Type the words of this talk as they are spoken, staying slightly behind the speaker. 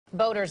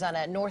Boaters on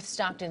a North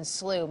Stockton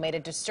slough made a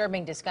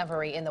disturbing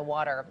discovery in the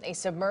water. A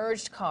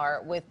submerged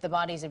car with the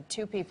bodies of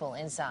 2 people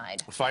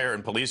inside. Fire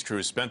and police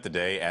crews spent the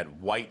day at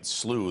White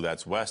Slough,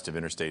 that's west of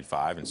Interstate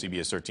 5, and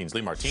CBS 13's Lee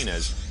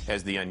Martinez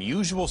has the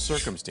unusual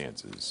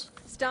circumstances.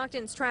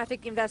 Stockton's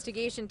traffic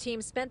investigation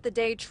team spent the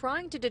day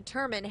trying to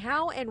determine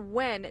how and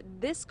when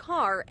this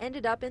car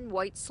ended up in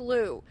White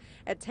Slough.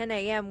 At 10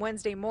 a.m.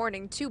 Wednesday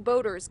morning, 2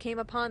 boaters came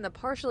upon the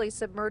partially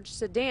submerged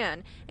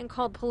sedan and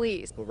called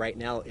police. Well, right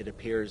now it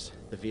appears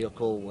the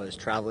vehicle was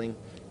traveling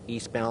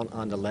eastbound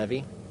on the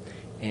levee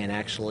and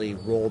actually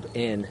rolled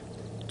in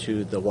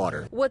to the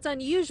water. What's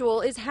unusual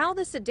is how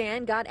the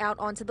sedan got out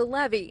onto the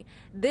levee.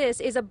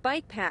 This is a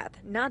bike path,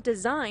 not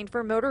designed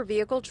for motor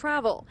vehicle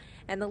travel,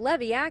 and the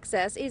levee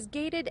access is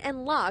gated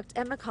and locked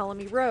at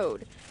McCollum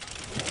Road.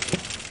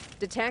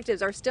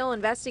 Detectives are still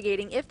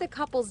investigating if the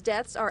couple's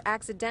deaths are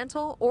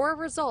accidental or a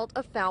result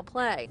of foul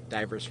play.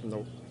 Divers from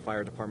the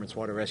fire department's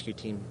water rescue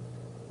team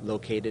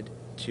located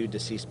 2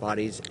 deceased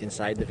bodies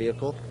inside the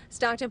vehicle.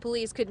 Stockton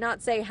police could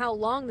not say how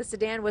long the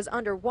sedan was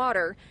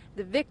underwater.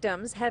 The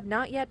victims have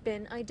not yet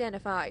been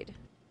identified.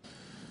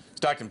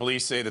 Stockton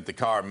police say that the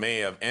car may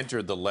have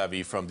entered the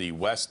levee from the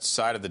west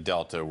side of the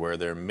delta where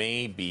there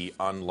may be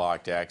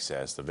unlocked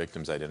access. The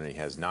victim's identity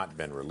has not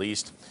been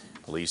released.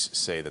 Police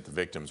say that the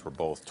victims were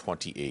both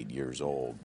 28 years old.